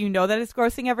it? Do you know that it's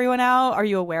grossing everyone out? Are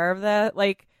you aware of that?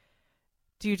 Like,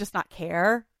 do you just not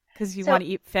care because you want to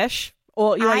eat fish?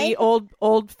 Or you want to eat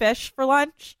old fish for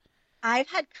lunch? I've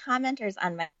had commenters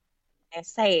on my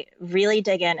site really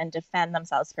dig in and defend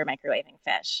themselves for microwaving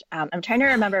fish. I'm trying to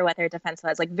remember what their defense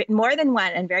was, like more than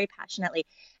one and very passionately.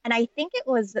 And I think it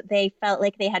was that they felt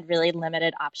like they had really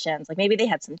limited options. Like maybe they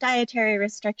had some dietary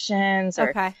restrictions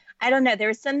or I don't know. There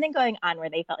was something going on where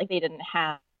they felt like they didn't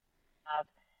have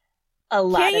a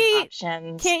lot of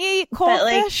options. Can't you eat cold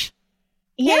fish?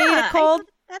 Yeah, can't you eat it cold?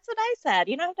 That's what I said.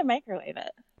 You don't have to microwave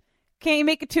it. Can't you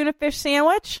make a tuna fish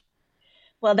sandwich?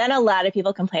 Well, then a lot of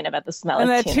people complain about the smell of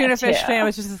tuna. And the tuna fish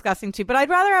sandwich is disgusting too. But I'd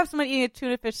rather have someone eating a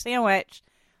tuna fish sandwich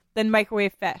than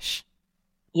microwave fish.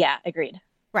 Yeah, agreed.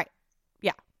 Right.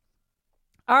 Yeah.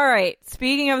 All right.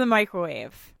 Speaking of the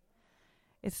microwave,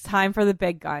 it's time for the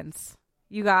big guns.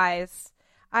 You guys,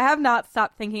 I have not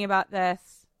stopped thinking about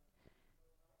this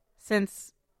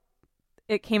since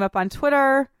it came up on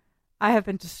Twitter. I have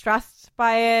been distressed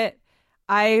by it.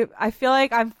 I feel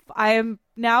like I am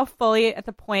now fully at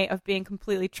the point of being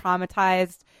completely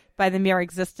traumatized by the mere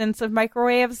existence of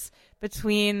microwaves,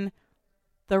 between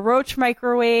the Roach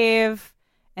microwave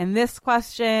and this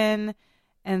question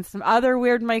and some other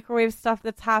weird microwave stuff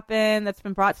that's happened that's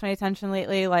been brought to my attention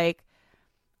lately. Like,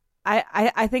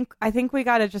 I think we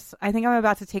gotta I think I'm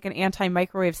about to take an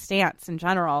anti-microwave stance in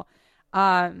general.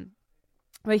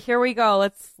 But here we go.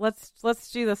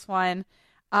 Let's do this one.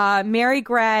 Mary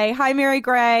Gray. Hi, Mary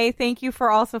Gray. Thank you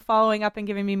for also following up and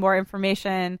giving me more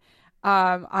information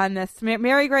on this.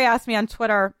 Mary Gray asked me on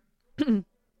Twitter,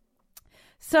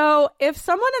 so if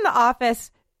someone in the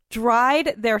office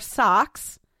dried their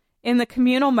socks in the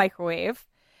communal microwave,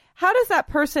 how does that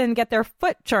person get their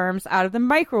foot germs out of the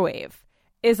microwave?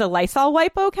 Is a Lysol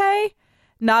wipe okay?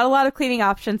 Not a lot of cleaning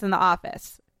options in the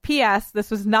office. P.S. This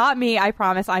was not me. I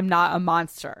promise I'm not a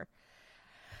monster.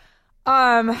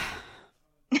 I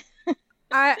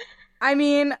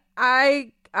mean,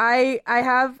 I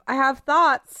have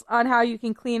thoughts on how you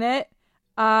can clean it.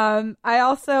 I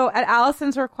also, at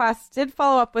Allison's request, did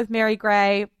follow up with Mary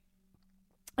Gray,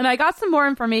 and I got some more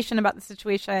information about the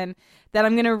situation that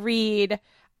I'm going to read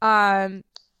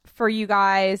for you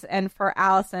guys and for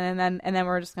Allison, and then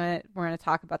we're gonna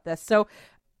talk about this. So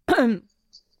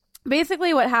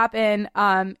basically, what happened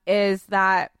is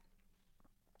that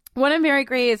one of Mary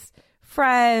Gray's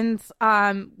friends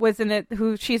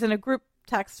who she's in a group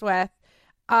text with,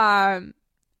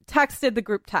 texted the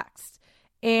group text,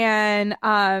 and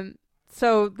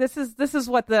so this is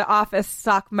what the office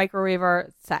sock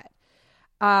microwaver said.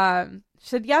 She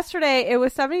said, yesterday it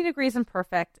was 70 degrees and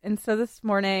perfect, and so this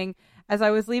morning as I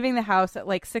was leaving the house at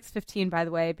like 6:15, by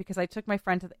the way, because I took my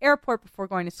friend to the airport before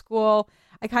going to school,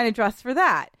 I kind of dressed for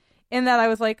that. In that I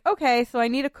was like, okay, so I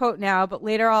need a coat now, but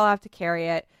later I'll have to carry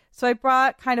it. So I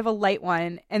brought kind of a light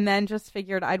one and then just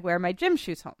figured I'd wear my gym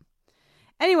shoes home.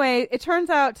 Anyway, it turns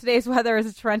out today's weather is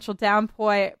a torrential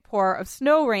downpour of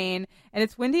snow rain, and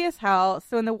it's windy as hell.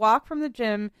 So in the walk from the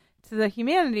gym to the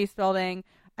humanities building,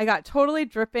 I got totally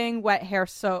dripping wet hair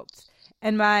soaked.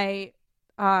 And my,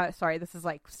 sorry, this is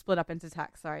like split up into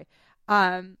text, sorry.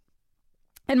 And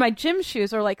my gym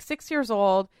shoes are like 6 years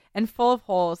old and full of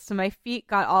holes, so my feet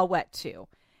got all wet too.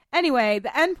 Anyway,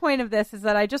 the end point of this is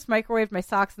that I just microwaved my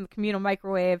socks in the communal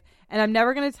microwave, and I'm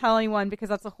never going to tell anyone because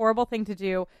that's a horrible thing to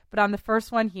do, but I'm the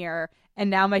first one here, and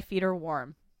now my feet are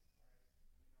warm.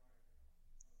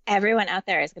 Everyone out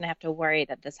there is going to have to worry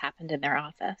that this happened in their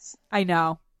office. I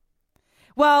know.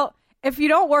 Well, if you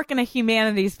don't work in a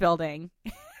humanities building,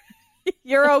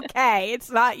 you're okay.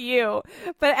 It's not you.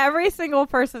 But every single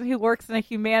person who works in a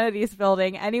humanities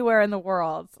building anywhere in the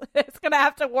world is going to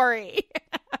have to worry.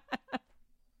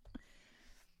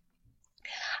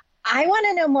 I want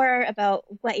to know more about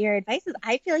what your advice is.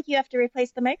 I feel like you have to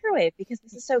replace the microwave because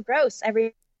this is so gross.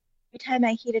 Every time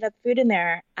I heated up food in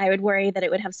there, I would worry that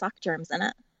it would have sock germs in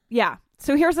it. Yeah.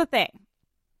 So here's the thing.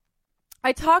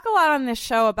 I talk a lot on this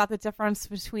show about the difference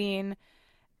between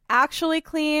actually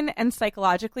clean and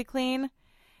psychologically clean.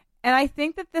 And I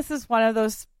think that this is one of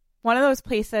those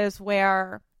places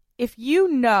where if you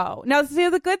know, now see,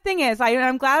 the good thing is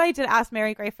I'm glad I did ask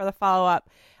Mary Gray for the follow-up.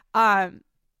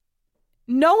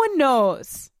 No one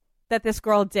knows that this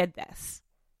girl did this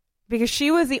because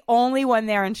she was the only one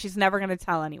there and she's never going to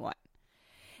tell anyone.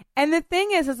 And the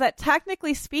thing is that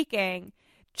technically speaking,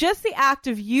 just the act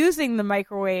of using the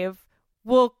microwave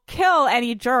will kill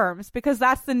any germs because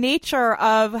that's the nature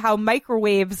of how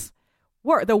microwaves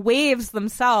work. The waves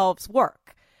themselves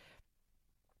work.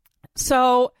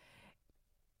 So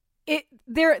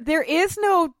there is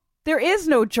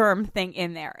no germ thing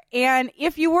in there. And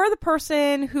if you were the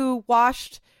person who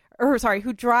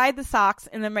who dried the socks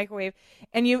in the microwave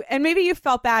and maybe you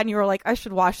felt bad and you were like, I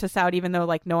should wash this out even though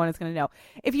like no one is going to know.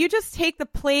 If you just take the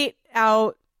plate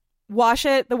out, wash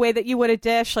it the way that you would a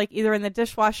dish, like either in the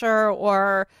dishwasher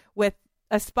or with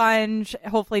a sponge,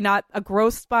 hopefully not a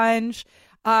gross sponge,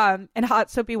 and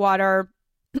hot soapy water.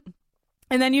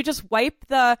 And then you just wipe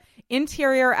the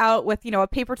interior out with, a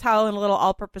paper towel and a little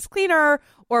all-purpose cleaner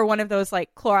or one of those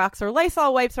like Clorox or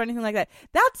Lysol wipes or anything like that.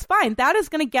 That's fine. That is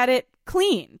going to get it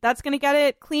clean. That's going to get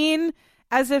it clean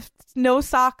as if no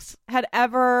socks had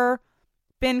ever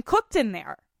been cooked in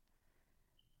there.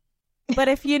 But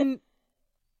if you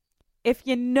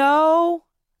know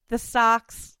the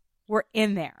socks were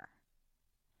in there,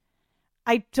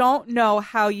 I don't know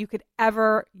how you could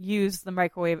ever use the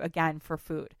microwave again for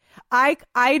food.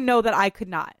 I know that I could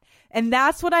not. And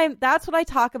that's what I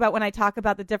talk about when I talk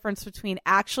about the difference between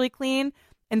actually clean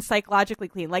and psychologically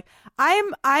clean. Like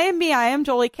I am me, I am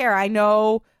Jolie Kerr. I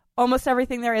know almost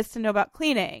everything there is to know about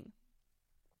cleaning.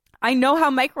 I know how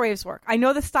microwaves work. I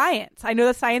know the science. I know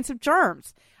the science of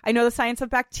germs. I know the science of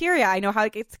bacteria. I know how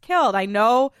it gets killed. I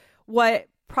know what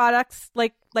products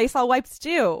like Lysol wipes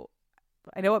do.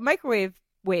 I know what microwave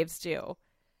waves do.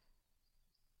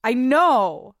 I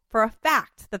know for a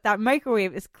fact that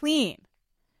microwave is clean.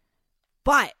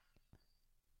 But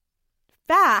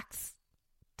facts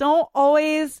don't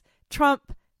always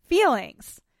trump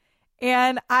feelings.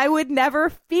 And I would never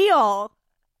feel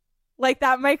like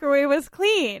that microwave was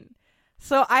clean.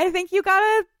 So I think you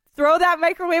gotta throw that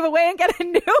microwave away and get a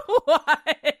new one.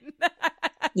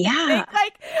 Yeah.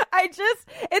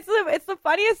 It's the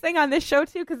funniest thing on this show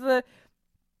too, because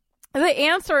the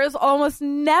answer is almost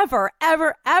never,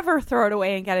 ever, ever throw it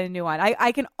away and get a new one.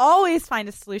 I can always find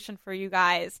a solution for you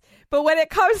guys. But when it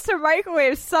comes to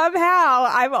microwaves, somehow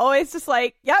I'm always just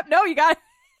like, yep, no, you got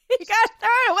to throw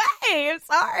it away. I'm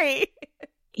sorry.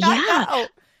 Yeah. Go.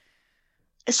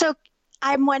 So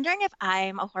I'm wondering if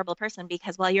I'm a horrible person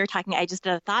because while you were talking, I just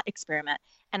did a thought experiment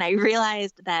and I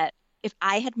realized that if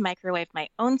I had microwaved my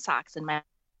own socks in my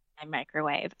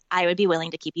microwave, I would be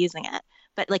willing to keep using it.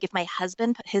 But like if my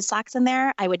husband put his socks in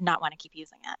there, I would not want to keep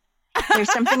using it.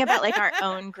 There's something about like our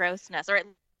own grossness or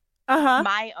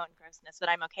my own grossness that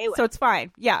I'm okay with. So it's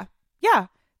fine. Yeah. Yeah.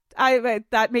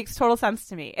 That makes total sense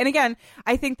to me. And again,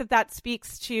 I think that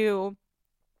speaks to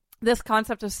this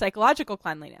concept of psychological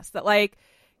cleanliness, that like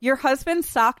your husband's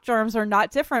sock germs are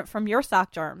not different from your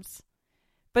sock germs,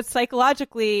 but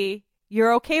psychologically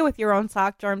you're okay with your own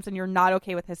sock germs and you're not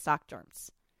okay with his sock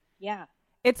germs. Yeah.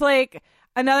 It's like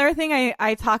another thing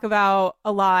I talk about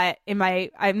a lot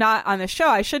I'm not on the show.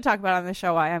 I should talk about it on the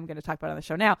show. I am going to talk about it on the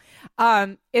show now.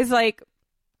 Is like,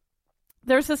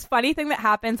 there's this funny thing that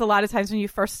happens a lot of times when you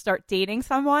first start dating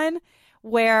someone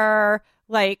where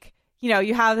like,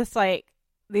 you have this like,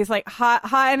 these like hot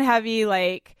and heavy,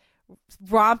 like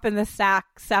romp in the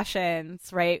sack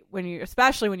sessions, right?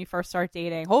 Especially when you first start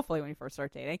dating, hopefully when you first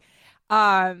start dating.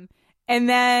 And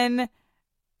then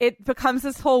it becomes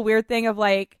this whole weird thing of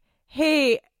like,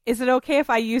 hey, is it okay if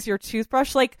I use your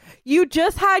toothbrush? Like you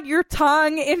just had your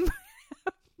tongue in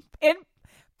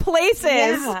places,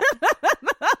 yeah.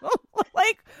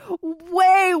 Like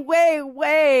way, way,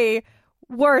 way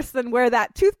worse than where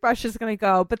that toothbrush is going to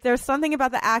go. But there's something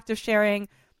about the act of sharing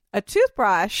a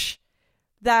toothbrush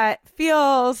that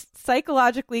feels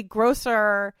psychologically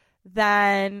grosser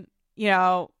than,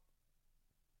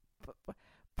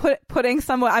 putting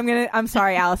someone, I'm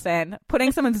sorry, Allison,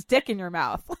 putting someone's dick in your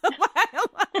mouth.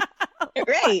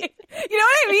 Right. You know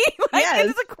what I mean? Like, yes.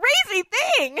 It's a crazy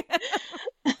thing.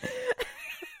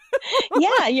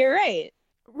 Yeah, you're right.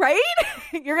 Right?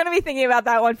 You're going to be thinking about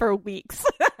that one for weeks.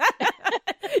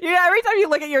 Every time you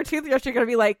look at your toothbrush, you're going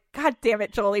to be like, God damn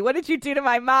it, Jolie, what did you do to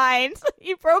my mind?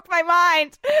 You broke my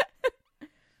mind.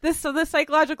 So the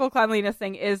psychological cleanliness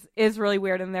thing is really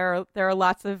weird, and there are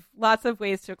lots of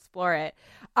ways to explore it.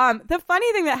 The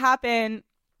funny thing that happened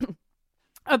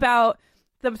about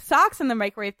the socks in the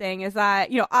microwave thing is that,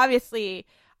 obviously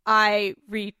I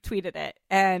retweeted it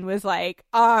and was like,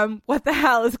 what the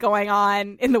hell is going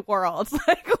on in the world?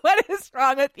 Like, what is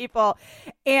wrong with people?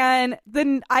 And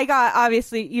then I got,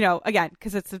 obviously, again,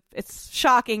 because it's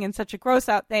shocking and such a gross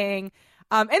out thing,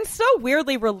 and so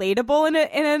weirdly relatable in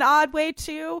an odd way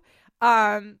too.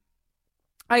 I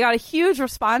got a huge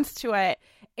response to it.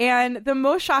 And the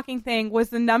most shocking thing was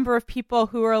the number of people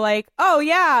who were like, oh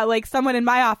yeah, like someone in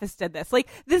my office did this. Like,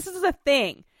 this is a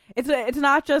thing. It's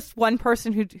not just one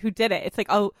person who did it. It's like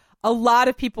a lot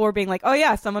of people were being like, oh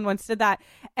yeah, someone once did that.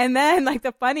 And then like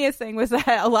the funniest thing was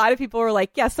that a lot of people were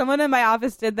like, yeah, someone in my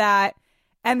office did that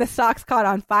and the socks caught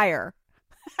on fire.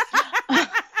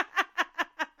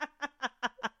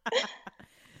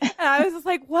 And I was just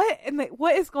like, what? And like,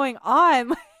 what is going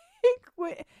on?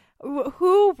 Like,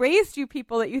 who raised you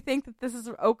people that you think that this is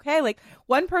okay? Like,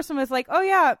 one person was like, oh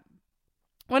yeah,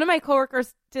 one of my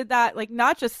coworkers did that, like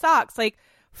not just socks, like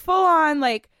full on,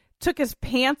 like took his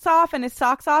pants off and his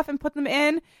socks off and put them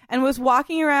in and was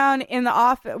walking around the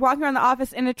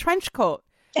office in a trench coat.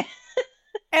 And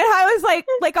I was like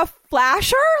a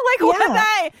flasher? Like,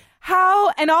 what?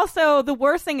 How? And also the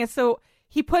worst thing is, so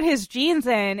he put his jeans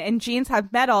in, and jeans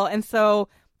have metal, and so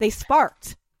they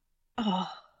sparked. Oh.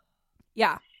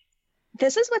 Yeah.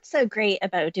 This is what's so great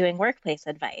about doing workplace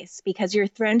advice, because you're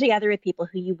thrown together with people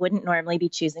who you wouldn't normally be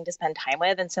choosing to spend time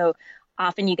with. And so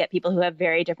often you get people who have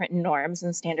very different norms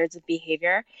and standards of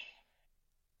behavior.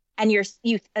 And you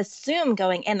assume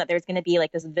going in that there's going to be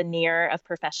like this veneer of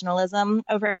professionalism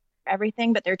over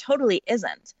everything, but there totally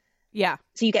isn't. Yeah.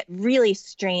 So you get really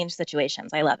strange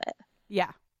situations. I love it.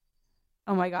 Yeah.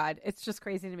 Oh my God. It's just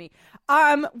crazy to me.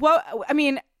 Well, I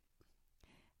mean,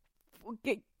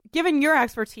 given your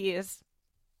expertise,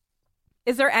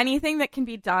 is there anything that can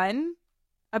be done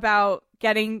about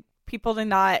getting people to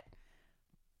not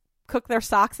cook their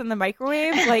socks in the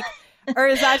microwave? Like, or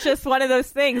is that just one of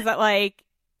those things that I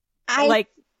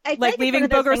leaving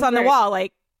boogers on the wall?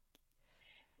 Like,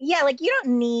 yeah, like you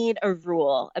don't need a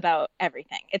rule about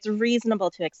everything. It's reasonable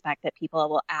to expect that people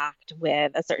will act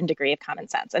with a certain degree of common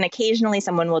sense. And occasionally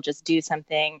someone will just do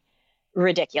something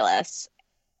ridiculous.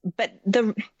 But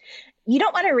you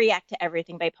don't want to react to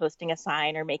everything by posting a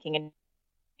sign or making a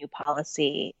new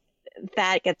policy.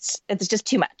 It's just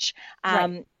too much.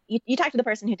 Right. You talk to the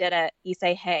person who did it. You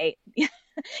say, hey, you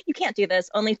can't do this.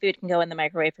 Only food can go in the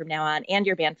microwave from now on. And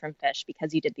you're banned from fish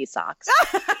because you did these socks.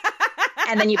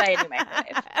 And then you buy a new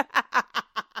microwave.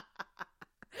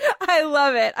 I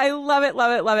love it. I love it,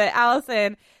 love it, love it.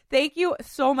 Allison, thank you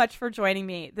so much for joining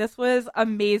me. This was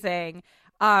amazing.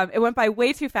 It went by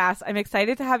way too fast. I'm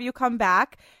excited to have you come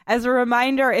back. As a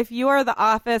reminder, if you are the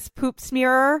office poop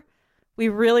smearer, we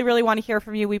really, really want to hear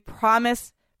from you. We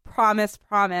promise,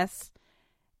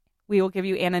 we will give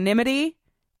you anonymity.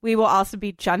 We will also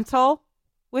be gentle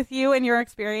with you and your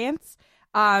experience.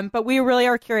 But we really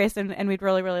are curious, and we'd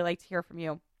really, really like to hear from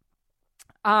you.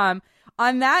 On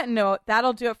that note,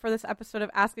 that'll do it for this episode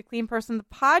of Ask a Clean Person, the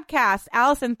podcast.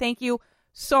 Allison, thank you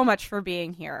so much for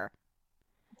being here.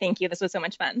 Thank you. This was so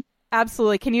much fun.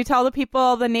 Absolutely. Can you tell the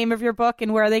people the name of your book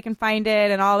and where they can find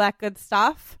it and all that good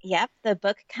stuff? Yep. The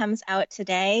book comes out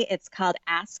today. It's called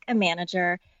Ask a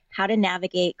Manager: How to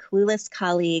Navigate Clueless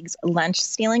Colleagues,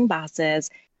 Lunch-Stealing Bosses,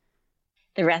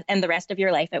 the rest of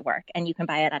your life at work. And you can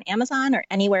buy it on Amazon or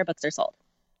anywhere books are sold.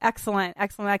 Excellent.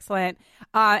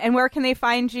 And where can they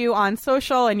find you on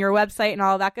social and your website and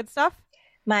all that good stuff?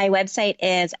 My website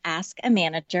is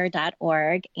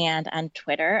askamanager.org, and on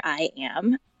Twitter, I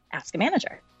am Ask a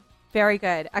Manager. Very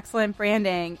good. Excellent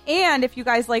branding. And if you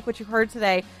guys like what you heard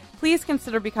today, please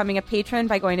consider becoming a patron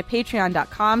by going to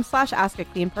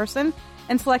patreon.com/askacleanperson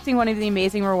and selecting one of the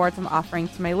amazing rewards I'm offering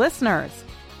to my listeners.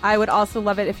 I would also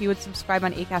love it if you would subscribe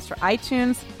on Acast or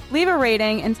iTunes, leave a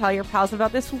rating, and tell your pals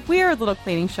about this weird little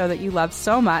cleaning show that you love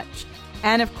so much.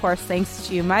 And of course, thanks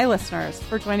to you, my listeners,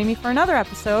 for joining me for another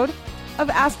episode of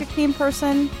Ask a Clean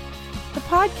Person, the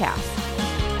podcast.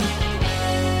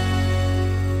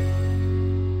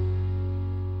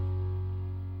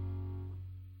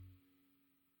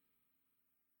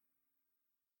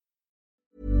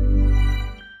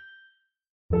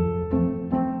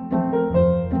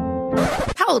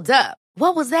 Hold up.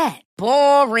 What was that?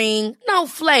 Boring. No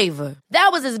flavor. That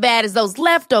was as bad as those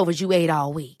leftovers you ate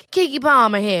all week. Keke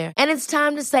Palmer here, and it's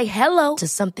time to say hello to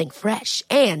something fresh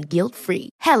and guilt-free.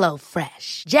 Hello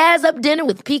Fresh. Jazz up dinner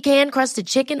with pecan-crusted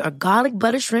chicken or garlic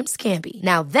butter shrimp scampi.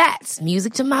 Now that's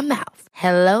music to my mouth.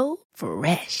 Hello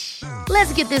Fresh.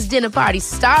 Let's get this dinner party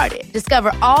started.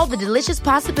 Discover all the delicious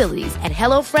possibilities at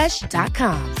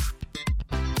HelloFresh.com.